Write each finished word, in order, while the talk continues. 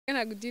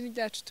ntago idini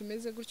ryacu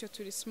tumeze gutyo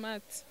turi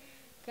smart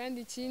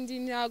kandi ikindi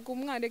ntago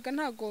umwarega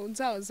ntago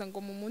nzaza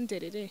ngo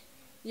mumunderere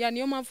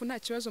niyo mpamvu nta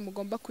kibazo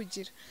mugomba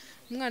kugira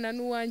umwana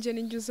n'uwanjye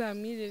ninjye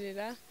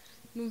uzamwirerera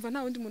numva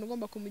nta wundi muntu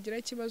ugomba kumugiraho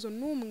ikibazo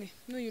n'umwe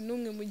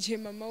mu gihe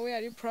mama we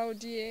ari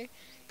proud ye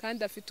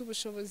kandi afite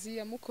ubushobozi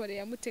yamukoreye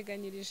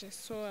yamuteganyirije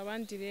so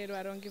abandi rero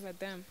aronge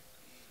badam.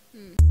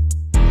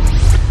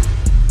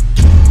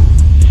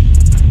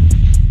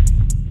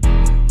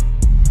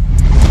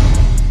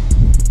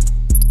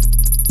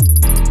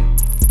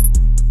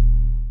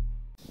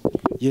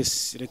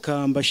 Yes,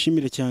 reka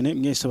mbashimire cyane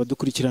mwese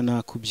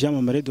abadukurikirana ku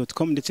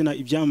byamamare.com ndetse na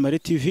ibyamamare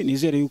TV.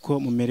 Nizere yuko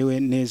mumerewe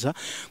neza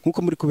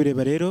nkuko muri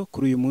kubireba. Rero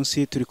kuri uyu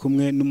munsi turi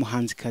kumwe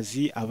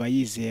n'umuhanzikazi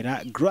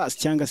abayizera Grace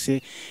cyangwa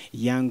se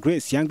Young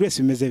Grace. Young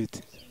Grace bimeze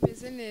bite?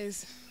 Bimeze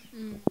neza.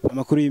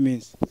 Amakuru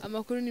y'iminsi?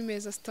 Amakuru ni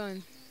meza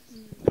Stan.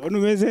 Ndabona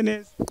umeze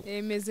neza?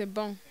 Meze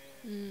bon.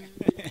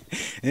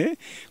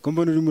 Ko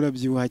mbona uri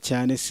murabyibuha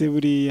cyane se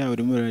buriya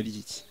uri murarya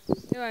iki?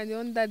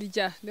 Niyo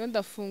ndarya, niyo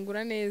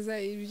ndafungura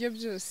neza ibyo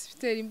byose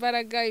bitera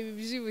imbaraga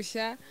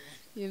ibibyibushya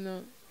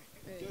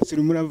byose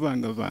uri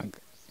muravanga.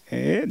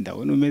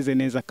 Ndabona umeze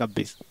neza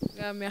kabisa.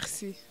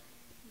 Merci.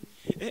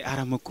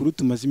 Hari amakuru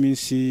tumaze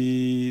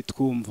iminsi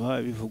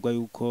twumva bivugwa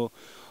yuko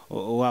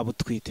waba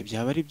utwite,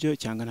 byaba ari byo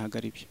cyangwa ntago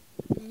ari byo?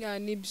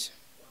 Nibyo.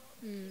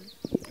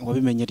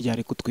 Wabimenye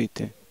ryari ko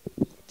utwite?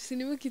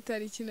 Sinibuka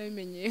itariki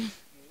nabimenye.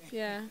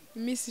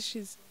 Iminsi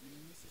ishize.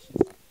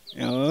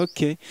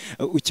 Okay.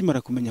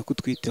 Ukimara kumenya ko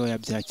utwite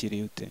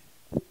yabyakiriye ute?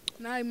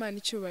 Nahaye Imana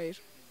icyubahiro.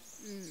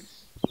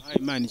 Nahaye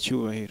Imana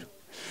icyubahiro.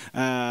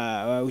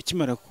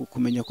 Ukimara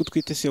kumenya ko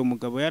utwite se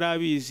umugabo yari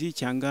abizi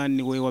cyangwa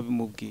ni we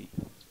wabimubwiye?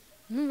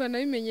 Numva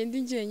nabimenye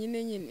ndi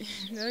njyenyine nyine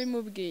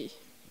narabimubwiye.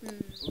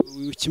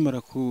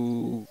 Ukimara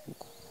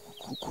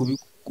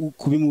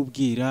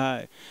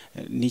kubimubwira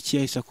niki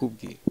yahise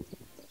akubwira?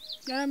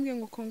 Yarambwiye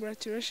ngo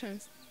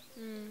congratulations.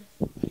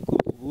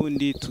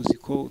 Ubundi tuzi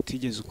ko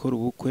utigeze ukora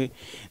ubukwe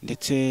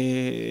ndetse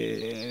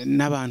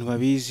n'abantu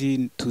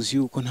babizi tuzi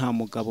yuko nta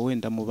mugabo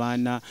wenda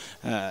mubana,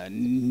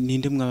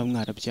 ninde mwaba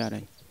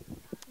mwarabyaranye?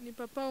 Ni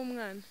papa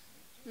w'umwana.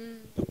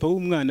 Papa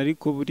w'umwana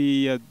ariko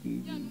buriya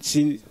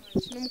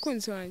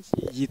n'umukunzi wanjye.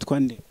 Yitwa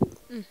nde?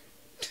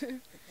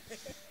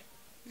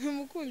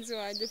 Umukunzi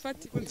wanjye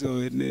fati.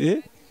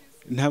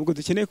 Ntabwo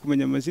dukeneye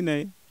kumenya amazina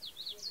ye.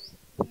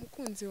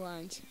 Umukunzi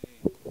wanjye.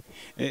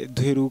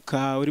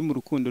 Duheruka uri mu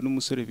rukundo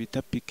n'umusore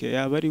bita Pike,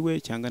 yaba ari we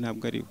cyangwa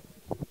ntabwo ari we?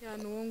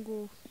 Uwo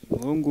nguwo.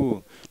 Uwo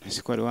nguwo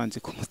nasi ko ari wanze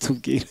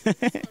kumutubwira.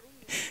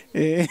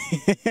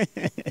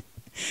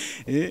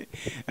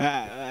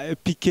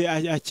 Pike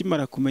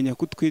akimara kumenya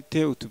ko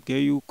utwite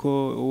utubwiye yuko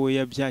wowe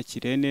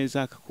yabyakiriye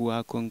neza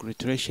akakuha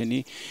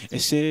congratulation.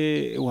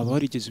 Ese waba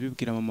warigeze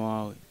ubibwira mama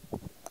wawe?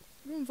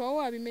 Urumva wowe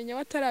wabimenya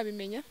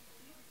watarabimenya?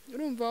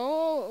 Urumva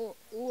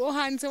wowe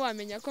hanze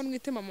wamenya ko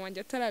nwite mama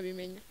wanjye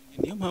atarabimenya?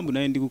 Niyo mpamvu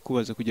nawe ndi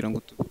gukubaza kugira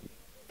ngo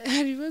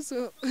hari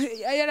ibibazo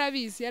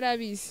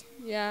yarabizi.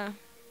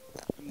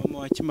 Mama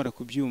wakimara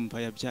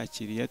kubyumva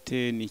yabyakiriye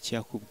ate? Ni iki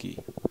yakubwiye?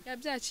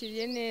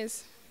 Yabyakiriye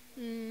neza.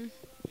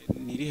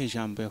 Ni irihe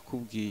jambo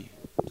yakubwiye?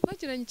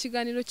 Twagiranye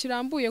ikiganiro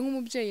kirambuye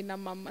nk'umubyeyi na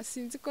mama,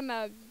 sinzi ko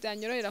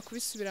byanyorohera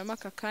kubisubiramo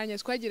aka kanya.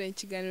 Twagiranye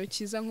ikiganiro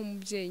cyiza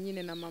nk'umubyeyi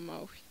nyine na mama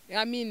we,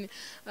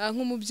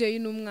 nk'umubyeyi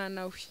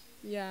n'umwana we.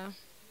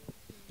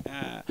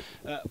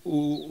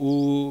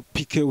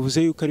 Pike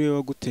uvuze yuko ari we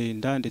waguteye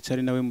inda ndetse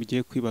ari nawe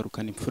mugiye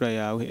kwibarukana imfura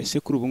yawe. Ese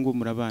kuri ubu ngubu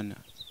murabana?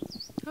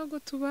 Ntabwo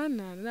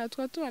tubana.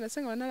 Tubana se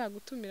nkaba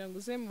naragutumira ngo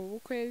uze mu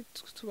bukwe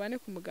tubane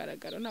ku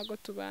mugaragaro. Ntabwo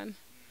tubana.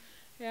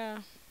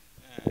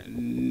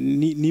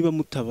 Niba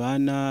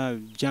mutabana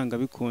byanga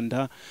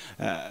bikunda,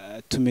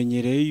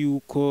 tumenyereye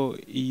yuko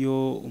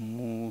iyo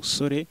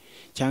umusore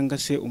cyangwa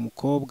se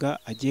umukobwa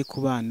agiye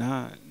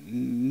kubana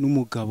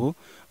n'umugabo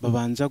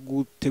babanza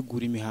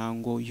gutegura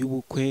imihango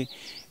y'ubukwe,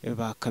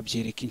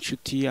 bakabyereka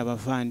inshuti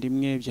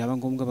abavandimwe, byaba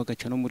ngombwa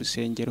bagaca no mu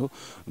rusengero.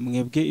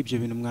 Mwebwe ibyo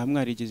bintu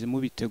mwarigeze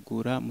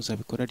mubitegura,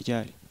 muzabikora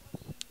ryari?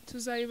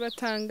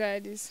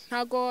 Tuzabibatangariza.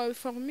 Ntago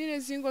formule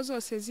zingo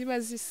zose ziba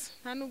zisa,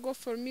 nta nubwo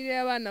formule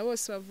y'abana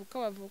bose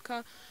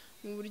bavuka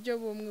mu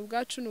buryo bumwe.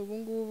 Bwacu n'ubu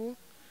ngubu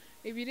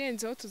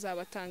ibirenzeho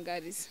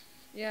tuzabatangariza.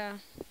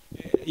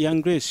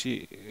 Young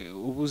Grace,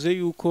 ubuze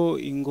yuko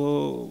ingo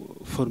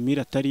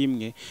formule atari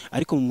imwe,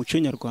 ariko mu muco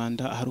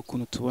nyarwanda hari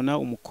ukuntu tubona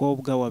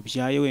umukobwa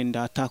wabyaye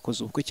wenda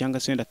atakoze ubukwe cyangwa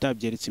se wenda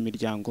atabyeretse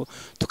imiryango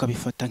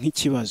tukabifata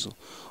nk'ikibazo.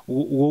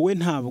 Wowe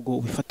ntabwo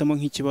ubifatamo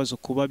nk'ikibazo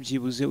kuba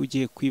byibuze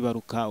ugiye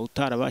kwibaruka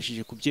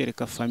utarabashije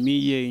kubyereka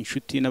famiye,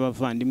 inshuti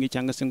n'abavandimwe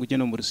cyangwa se ngo ujye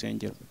no mu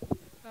rusengero?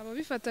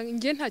 Ababifata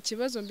nge nta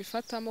kibazo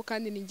mbifatamo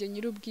kandi ninjye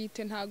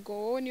nyirubwite. Ntago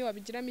wowe ni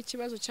wabigiramo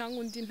ikibazo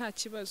cyangwa undi nta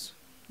kibazo.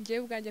 Ngewe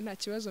ubwanjye nta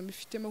kibazo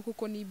mbifitemo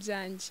kuko ni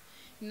ibyanjye,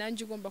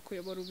 nanjye ugomba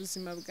kuyobora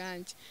ubuzima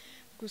bwanjye.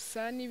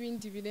 Gusa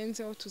n'ibindi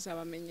birenzeho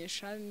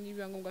tuzabamenyesha,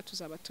 niba ngombwa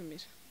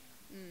tuzabatumira.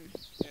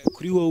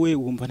 Kuri wowe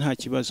wumva nta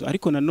kibazo,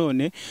 ariko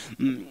nanone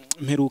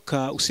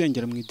mperuka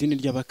usengera mu idini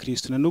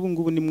ry'abakristo, na n'ubu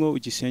ngubu nimwo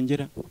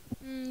ugisengera?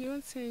 Niyo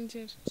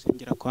nsengera.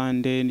 Usengera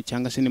kwande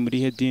cyangwa se ni muri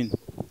he dini?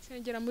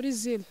 Nsengera muri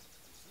Zil.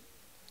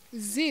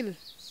 zil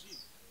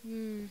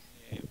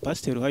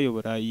pasiteri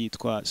uhayobora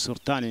yitwa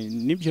Sultan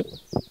nibyo?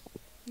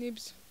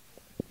 nibyo.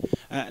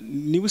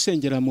 Niba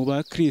usengera mu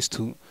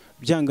bakristu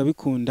byanga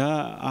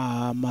bikunda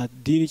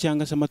amadini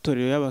cyangwa se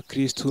amatorero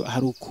y'abakristu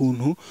hari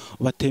ukuntu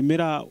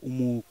batemera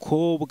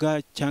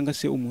umukobwa cyangwa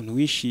se umuntu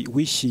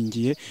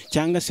wishingiye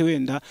cyangwa se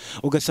wenda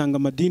ugasanga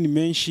amadini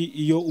menshi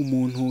iyo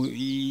umuntu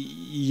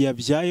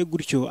yabyaye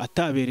gutyo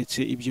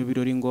ataberetse ibyo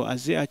birori ngo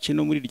aze ace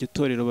no muri iryo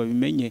torero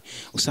babimenye,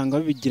 usanga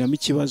babigiramo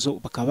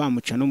ikibazo bakaba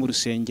bamuca no mu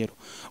rusengero.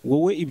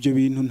 Wowe ibyo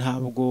bintu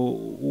ntabwo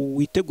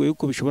witeguye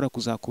ko bishobora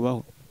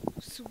kuzakubaho?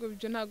 Ubwo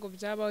ibyo ntabwo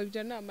byabaho,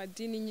 ibyo ni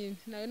amadini nyine,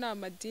 nayo ni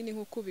amadini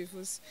nk'uko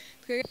ubivuze.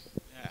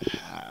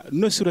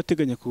 Nose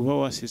urateganya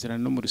kuba wasezerana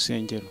no mu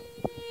rusengero?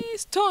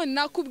 Stone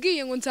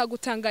nakubwiye ngo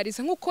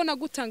nzagutangariza nk'uko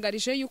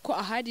nagutangarije yuko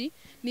ahari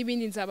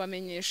n'ibindi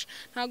nzabamenyesha.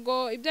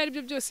 Ntabwo ibyo ari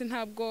byo byose,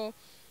 ntabwo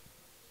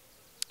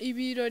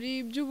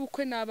ibirori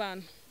by'ubukwe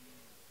n'abantu.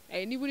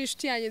 Niba uri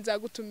inshuti yanjye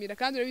nzagutumira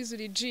kandi urabizi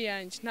uri G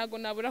yanjye, ntabwo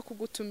nabura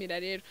kugutumira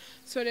rero.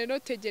 So rero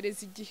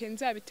tegereza igihe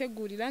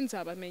nzabitegurira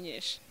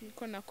nzabamenyesha,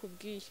 niko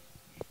nakubwiye.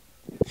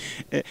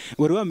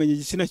 Wari wamenye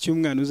igitsina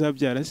cy'umwana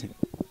uzabyara se?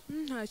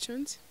 Ntacyo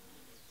nzi.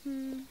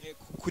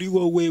 Kuri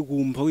wowe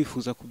wumva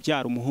wifuza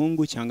kubyara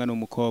umuhungu cyangwa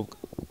n'umukobwa?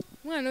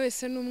 Umwana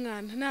wese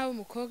n'umwana, nawe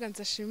umukobwa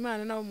nzashima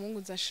Imana, nawe umuhungu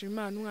nzashima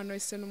Imana. Umwana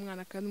wese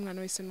n'umwana kandi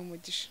umwana wese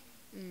n'umugisha.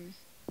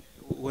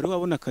 Wari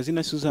wabona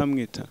akazina se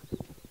uzamwita?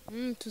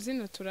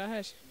 Tuzina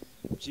turahari.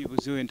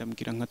 Byibuze wenda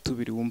mbwira nka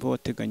tubiri wumva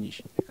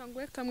wateganyije. Reka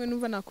nguhe kamwe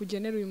numva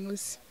nakugenera uyu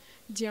munsi.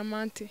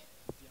 Diamante.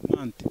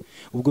 Diamante.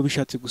 Ubwo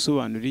bishatse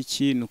gusobanura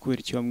iki? Ni ukubera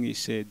iki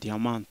wamwise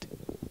Diamante?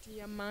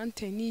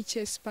 Diamante ni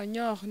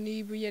icyesipanyol, ni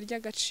ibuye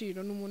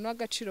ry'agaciro, ni umuntu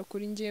w'agaciro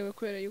kuri njyewe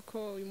kubera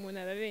yuko uyu muntu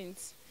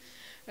ararenze.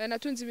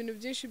 Natunze ibintu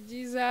byinshi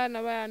byiza,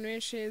 n'abantu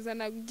benshi heza,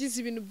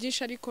 nagize ibintu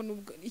byinshi, ariko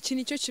iki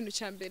nicyo kintu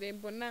cya mbere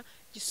mbona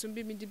gisumba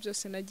ibindi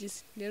byose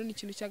nagize. Rero ni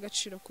ikintu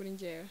cy'agaciro kuri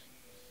njyewe.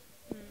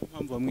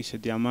 Mpamvu wamwise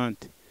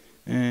Diamante?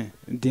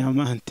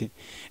 Diamante.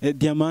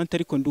 Diamante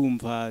ariko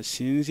ndumva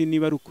sinzi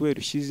niba ari ukubera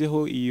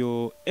ushyizeho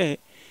iyo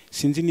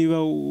sinzi niba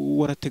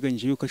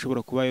warateganyije yuko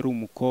ashobora kuba yari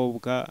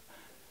umukobwa,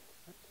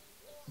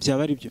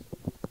 byaba ari byo?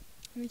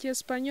 Ni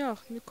icyesipanyol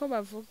niko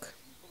bavuga,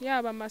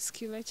 yaba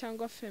masculine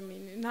cyangwa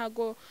feminine,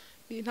 ntago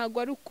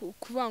ari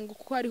kuvanga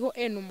kuko hariho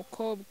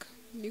umukobwa,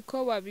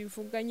 niko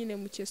babivuga nyine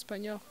mu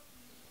cyesipanyol.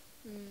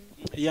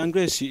 Young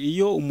Grace,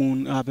 iyo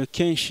umuntu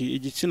akenshi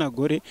igitsina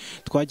gore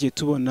twagiye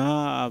tubona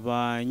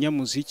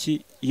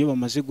abanyamuziki iyo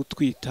bamaze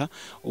gutwita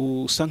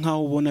usa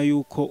nkaho ubona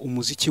yuko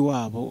umuziki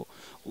wabo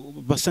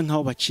basa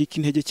nkaho bacika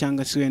intege,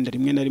 cyangwa se wenda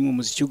rimwe na rimwe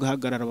umuziki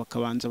ugahagarara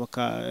bakabanza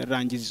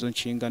bakarangiza izo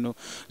nshingano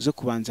zo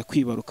kubanza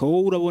kwibaruka.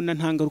 Wowe urabona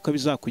nta ngaruka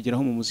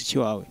bizakugeraho mu muziki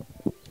wawe?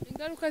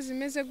 Ingaruka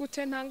zimeze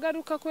gute? Nta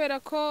ngaruka, kubera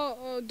ko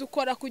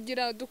dukora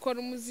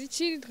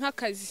umuziki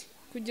nk'akazi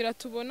kugira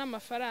tubone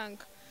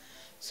amafaranga.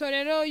 So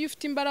rero iyo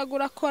ufite imbaraga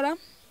urakora,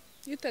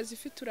 iyo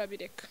utazifite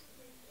urabireka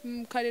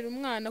mukarera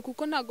umwana,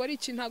 kuko ntabwo ari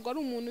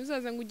umuntu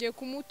uzaza ngo ugiye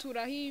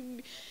kumuturaho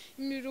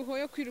imiruho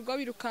yo kwirirwa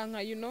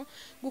wirukanka.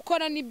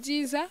 Gukora ni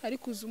byiza,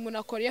 ariko umuntu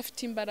akora iyo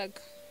afite imbaraga.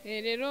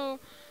 Rero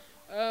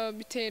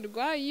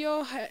biterwa,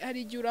 iyo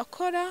hari igihe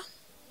urakora,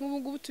 nk'ubu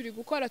ngubu turi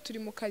gukora, turi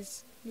mu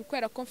kazi, ni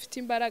ukubera ko mfite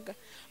imbaraga.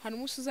 Hano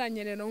umunsi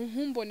uzanyerera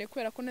nkumbone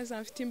kubera ko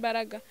ntazaba mfite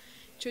imbaraga,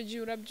 icyo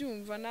gihe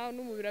urabyumva, nawe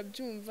n'umubiri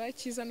urabyumva.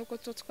 Icyiza ni uko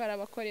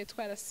twarabakoreye,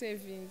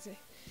 twarasevinze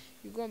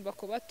igomba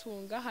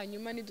kubatunga,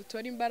 hanyuma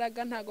nidutora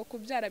imbaraga. Ntago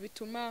kubyara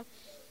bituma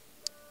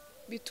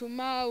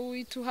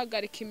uhita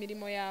uhagarika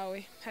imirimo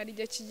yawe. Hari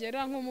igihe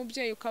kigera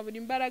nk'umubyeyi ukabura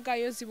imbaraga,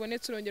 iyo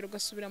zibonetse urongera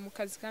ugasubira mu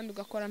kazi kandi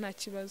ugakora nta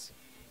kibazo.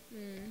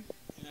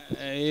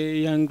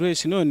 Young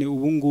Grace, none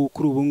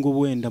kuri ubu ngubu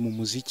wenda mu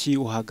muziki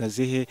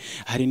uhagaze he?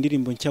 Hari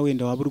indirimbo nshya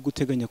wenda waba uri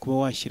guteganya kuba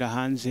washyira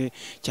hanze,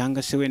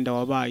 cyangwa se wenda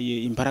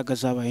wabaye imbaraga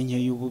zabaye nke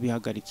y'ubu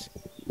bihagaritse?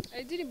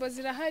 Indirimbo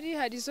zirahari,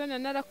 hari izo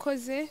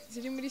narakoze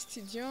ziri muri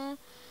studio,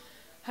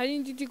 hari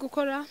indi ndi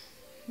gukora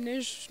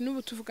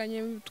n'ubu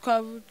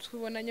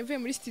tubonanye mvuye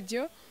muri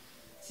studio,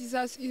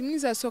 imwe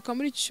izasohoka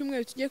muri iki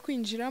cyumweru tugiye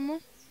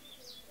kwinjiramo.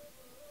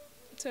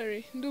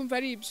 Ndumva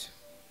ari ibyo.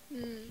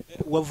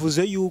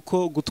 Wavuze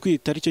yuko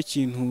gutwita ari cyo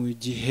kintu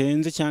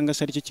gihenze, cyangwa se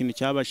ari cyo kintu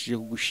cyabashije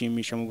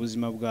kugushimisha mu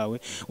buzima bwawe.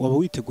 Waba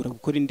witegura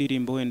gukora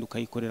indirimbo wenda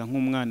ukayikorera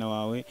nk'umwana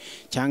wawe,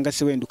 cyangwa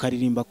se wenda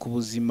ukaririmba ku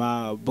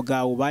buzima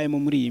bwawe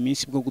ubayemo muri iyi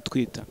minsi bwo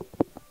gutwita?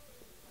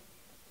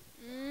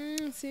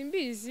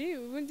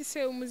 Simbizi, ubundi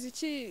se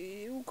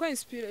umuziki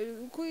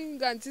uko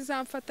inganzi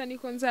zamfata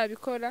niko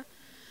nzabikora.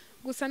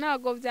 Gusa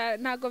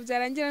ntago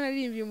byarangira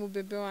naririmbiye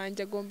umubebe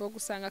wanjye, agomba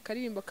gusanga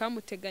akaririmbo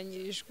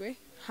kamuteganyirijwe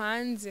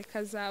hanze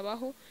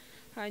kazabaho,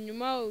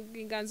 hanyuma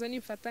inganzo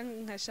nifata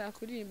nkashaka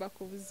kuririmba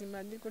ku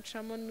buzima ndi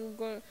gucamo,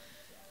 nubwo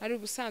ari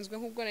ubusanzwe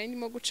nk'ubwo nari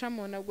ndimo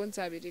gucamo, nabwo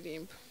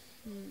nzabiririmba.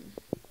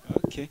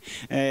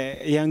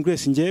 Young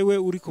Grace, njyewe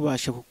uri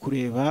kubasha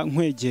kukureba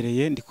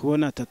nkwegereye, ndi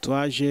kubona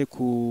tatuwaje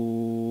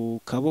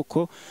ku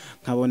kaboko,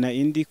 nkabona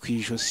indi ku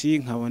ijosi,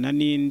 nkabona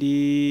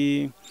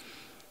n'indi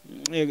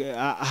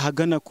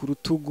ahagana ku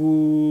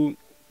rutugu.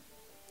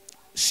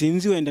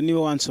 sinzi wenda niba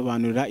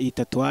wansobanurira iyi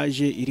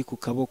tatuwaje iri ku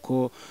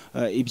kaboko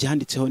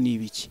ibyanditseho ni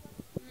ibiki?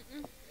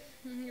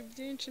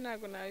 byinshi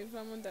ntabwo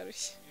nabivamo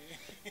ndarushye.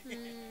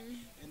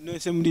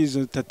 Nose muri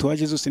izo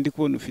tatuwaje zose ndi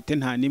kubona ufite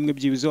nta nimwe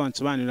byibuze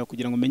wansobanurira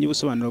kugira ngo umenye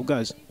ubusobanuro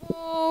bwazo?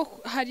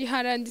 Hari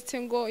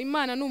haranditse ngo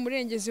Imana ni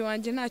umurengezi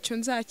wanjye ntacyo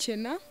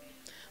nzakena,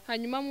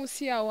 hanyuma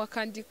munsi yawo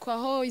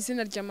hakandikwaho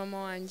izina rya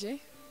mama wanjye.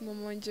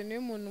 Mama wanjye niwe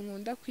muntu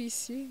nkunda ku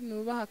isi,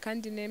 nubaha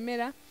kandi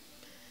nemera.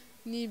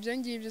 Ni ibyo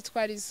ngibyo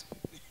twarizo.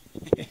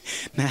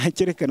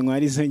 Ntakerekanwa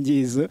arizo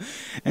ngizo.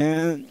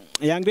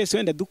 Young Grace,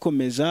 wenda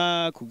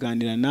dukomeza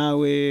kuganira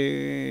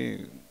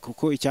nawe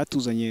kuko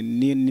icyatuzanye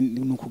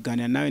ni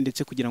ukuganira nawe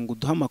ndetse kugira ngo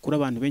duhe amakuru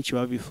abantu benshi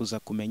baba bifuza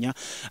kumenya.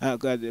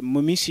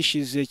 Mu minsi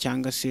ishize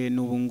cyangwa se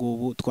n'ubu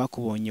ngubu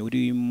twakubonye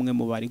uri umwe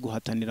mu bari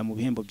guhatanira mu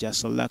bihembo bya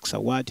Salax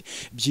Award.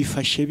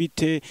 Byifashe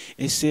bite?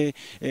 Ese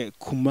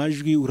ku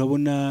majwi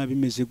urabona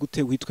bimeze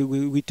gute?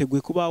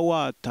 Witeguye kuba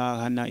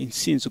watahana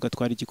intsinzi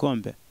ugatwara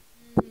igikombe?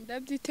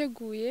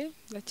 Ndabyiteguye,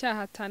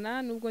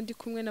 ndacyahatana nubwo ndi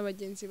kumwe na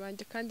bagenzi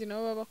banjye kandi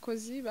nabo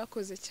b'abakozi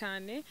bakoze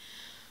cyane.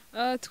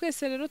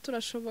 Twese rero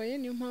turashoboye,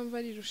 niyo mpamvu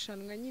ari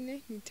irushanwa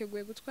nyine.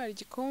 Niteguye gutwara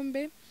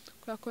igikombe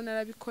kubera ko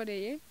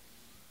narabikoreye,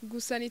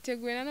 gusa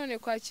niteguye nanone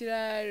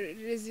kwakira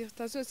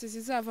resultat zose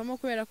zizavamo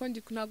kubera ko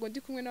ntago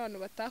ndi kumwe n'abantu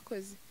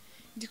batakoze,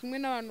 ndi kumwe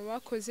n'abantu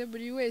bakoze.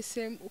 Buri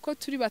wese uko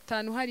turi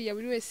batanu hariya,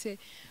 buri wese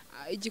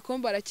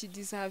igikombe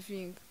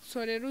arakidizavinga.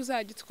 So rero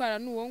uzajya utwara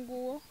n'uwo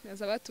nguwo,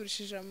 naza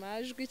baturishije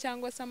amajwi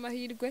cyangwa se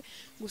amahirwe,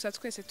 gusa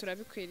twese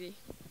turabikwiriye.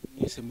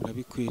 Mwese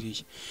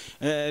murabikwiriye.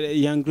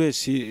 Young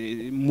Grace,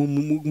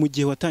 mu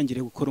gihe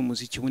watangiriye gukora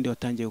umuziki, ubundi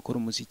watangiye gukora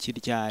umuziki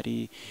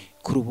ryari?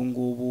 Kuri ubu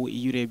ngubu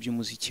iyo urebye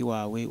umuziki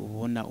wawe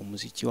ubona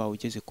umuziki wawe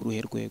ugeze ku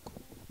ruhe rwego?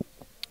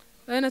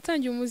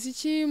 Natangiye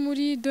umuziki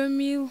muri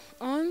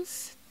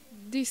 2011,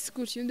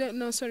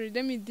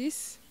 2010.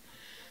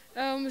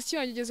 Umuziki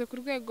wanjye ugeze ku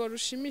rwego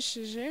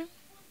rushimishije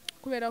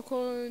kubera ko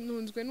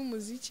ntunzwe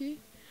n'umuziki.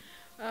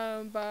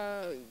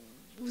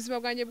 Ubuzima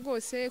bwanjye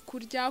bwose,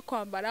 kurya,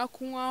 kwambara,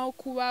 kunywa, aho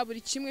kuba,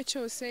 buri kimwe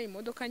cyose,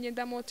 imodoka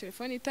ngendamo,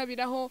 telefone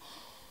itabiraho,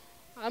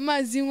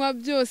 amazi nywa,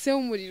 byose,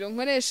 umuriro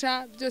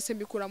nkoresha, byose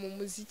mbikura mu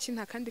muziki.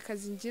 Nta kandi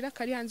kazi ngira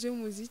kari hanze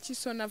y'umuziki.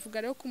 So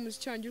navuga rero ko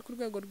umuziki wanjye uri ku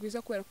rwego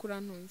rwiza kubera ko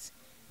urantunze.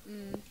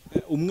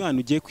 Umwana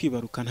ugiye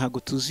kwibaruka ntago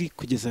tuzi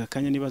kugeza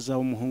akanya niba azaba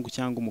umuhungu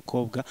cyangwa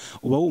umukobwa.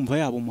 Uba wumva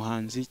yaba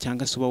umuhanzi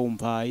cyangwa se uba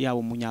wumva yaba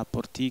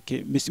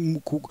umunyapolitike?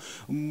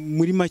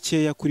 Muri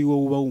makeya kuri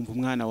wowe uba wumva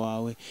umwana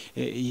wawe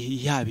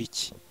yaba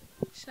iki?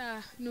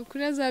 Ni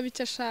ukuri azaba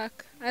icyo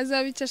ashaka,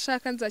 azaba icyo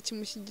ashaka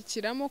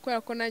nzakimushyigikiramo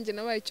kubera ko nanjye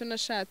nabaye icyo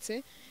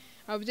nashatse,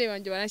 ababyeyi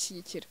banjye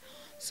baranshyigikira.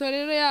 So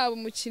rero yaba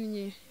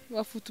umukinnyi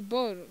wa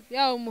football,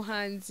 yaba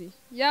umuhanzi,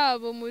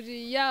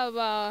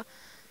 yaba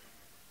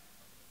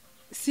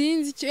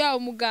sinzi icyo, yaba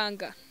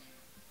umuganga,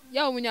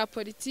 yaba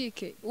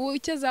umunyapolitike,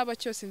 icyo azaba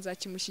cyose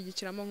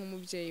nzakimushyigikiramo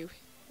nk'umubyeyi we.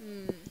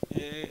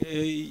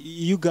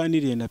 Iyo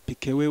uganiriye na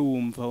Pike we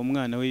wumva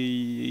umwana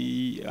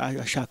we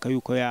ashaka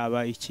yuko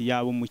yaba iki?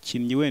 Yaba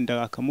umukinnyi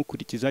wenda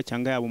akamukurikiza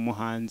cyangwa yaba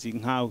umuhanzi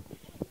nkawe?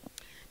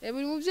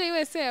 Buri mubyeyi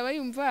wese yaba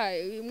yumva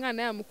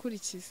umwana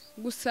yamukurikiza,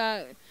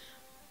 gusa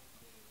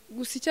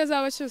icyo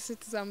azaba cyose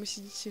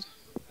tuzamushyigikira.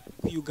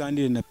 Iyo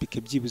uganiriye na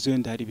Pike byibuze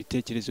wenda hari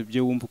ibitekerezo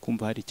byo wumva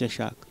ukumva hari icyo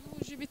ashaka?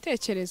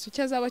 Ibitekerezo,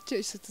 icyo azaba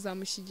cyose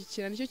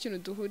tuzamushyigikira, nicyo kintu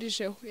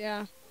duhurijeho.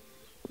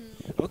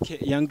 Okay,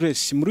 Young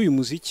Grace, muri uyu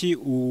muziki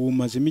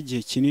umazemo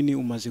igihe kinini,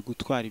 umaze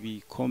gutwara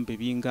ibikombe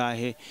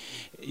bingahe?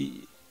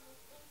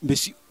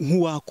 Mbese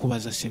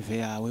nk'uwakubaza CV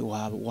yawe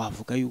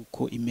wavuga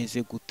yuko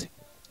imeze gute?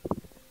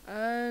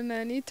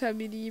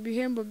 Nitabiriye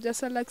ibihembo bya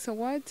Salax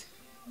Award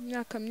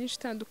imyaka myinshi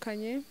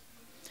itandukanye.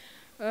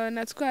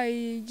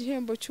 Natwaye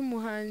igihembo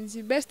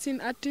cy'umuhanzi Best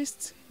in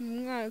Artist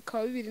mu mwaka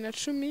wa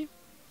 2010.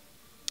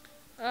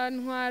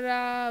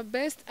 Ntwara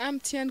Best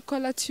MTN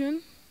Color Tune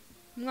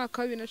mu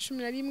mwaka wa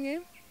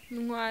 2011.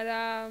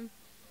 Ntwara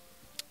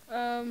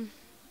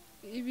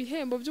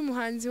ibihembo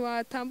by'umuhanzi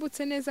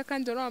watambutse neza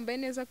kandi wambaye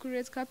neza kuri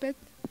red carpet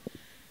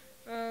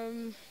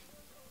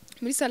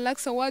muri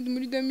Salax Award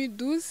muri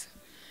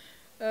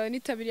 2012.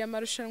 Nitabiriye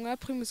amarushanwa ya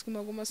Primus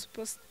Guma Guma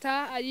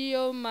Superstar,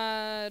 ariyo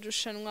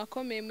marushanwa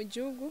akomeye mu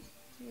gihugu.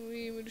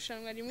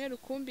 Irushanwa rimwe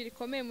rukumbi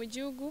rikomeye mu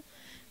gihugu,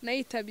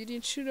 nayitabiriye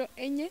inshuro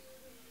 4.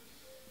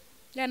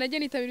 Najya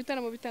nitabira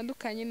ibitaramo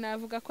bitandukanye.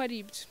 Navuga ko ari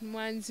ibyo.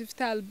 Umuhanzi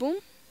ufite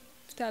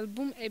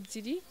album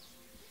ebyiri.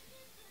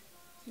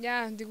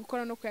 Ndi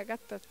gukora no ku ya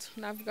gatatu.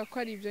 Navuga ko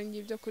ari ibyo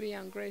ngibyo kuri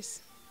Young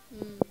Grace.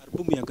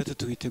 Album ya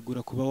gatatu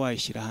witegura kuba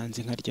wayishyira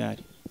hanze nka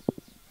ryari?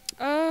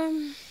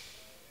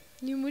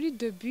 Ni muri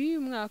debut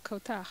umwaka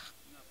utaha.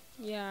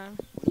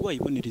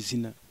 Wayibonera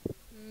izina?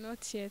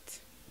 Not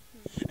yet.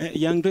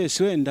 Young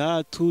Grace,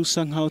 wenda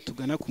tusa nkaho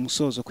tugana ku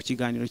musozo ku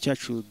kiganiro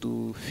cyacu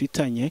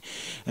dufitanye.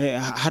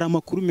 Hari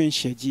amakuru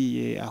menshi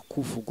yagiye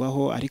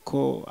akuvugwaho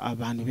ariko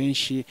abantu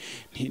benshi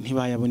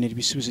ntibayabonera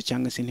ibisubizo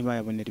cyangwa se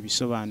ntibayabonera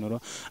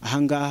ibisobanuro.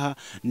 Ahangaha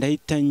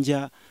ndahita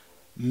njya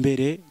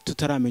mbere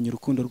tutaramenya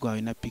urukundo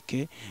rwawe na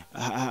Pique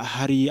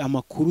hari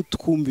amakuru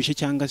twumvishe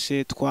cyangwa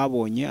se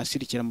twabonye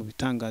asirikira mu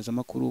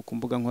bitangazamakuru ku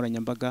mbuga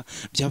nkoranyambaga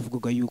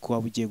byavugaga yuko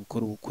waba ugiye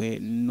gukora ubukwe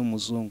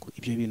n'umuzungu.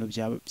 Ibyo bintu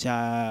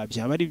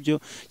byaba ari byo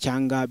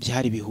cyangwa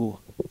byari bihuha?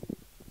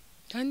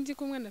 kandi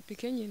kumwe na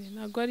Pique nyine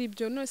ntabwo ari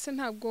ibyo, nose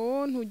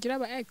ntabwo ntugira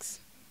aba ex,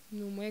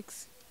 ni umu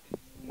ex.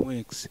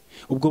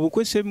 Ubwo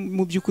bukwe se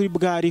mu by'ukuri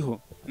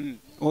bwariho?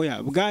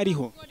 Oya,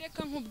 bwariho.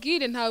 Reka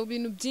nkubwire nta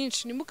bintu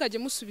byinshi, nimukajye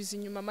musubiza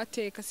inyuma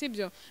amateka,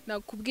 sibyo?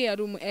 Nakubwiye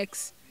ari umu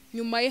ex,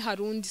 nyuma ye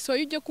hari undi, so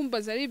iyo ujye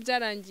kumbaza ari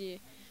byarangiye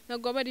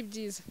ntabwo aba ari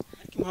byiza.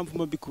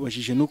 Impamvu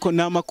mbikubajije nuko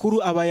ni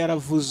amakuru aba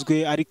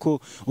yaravuzwe ariko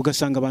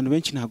ugasanga abantu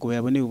benshi ntabwo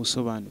bayaboneye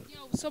ubusobanuro.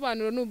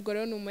 Ubusobanuro nubwo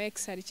rero ni umu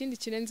ex, hari ikindi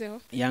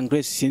kirenzeho? Young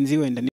Grace sinzi wenda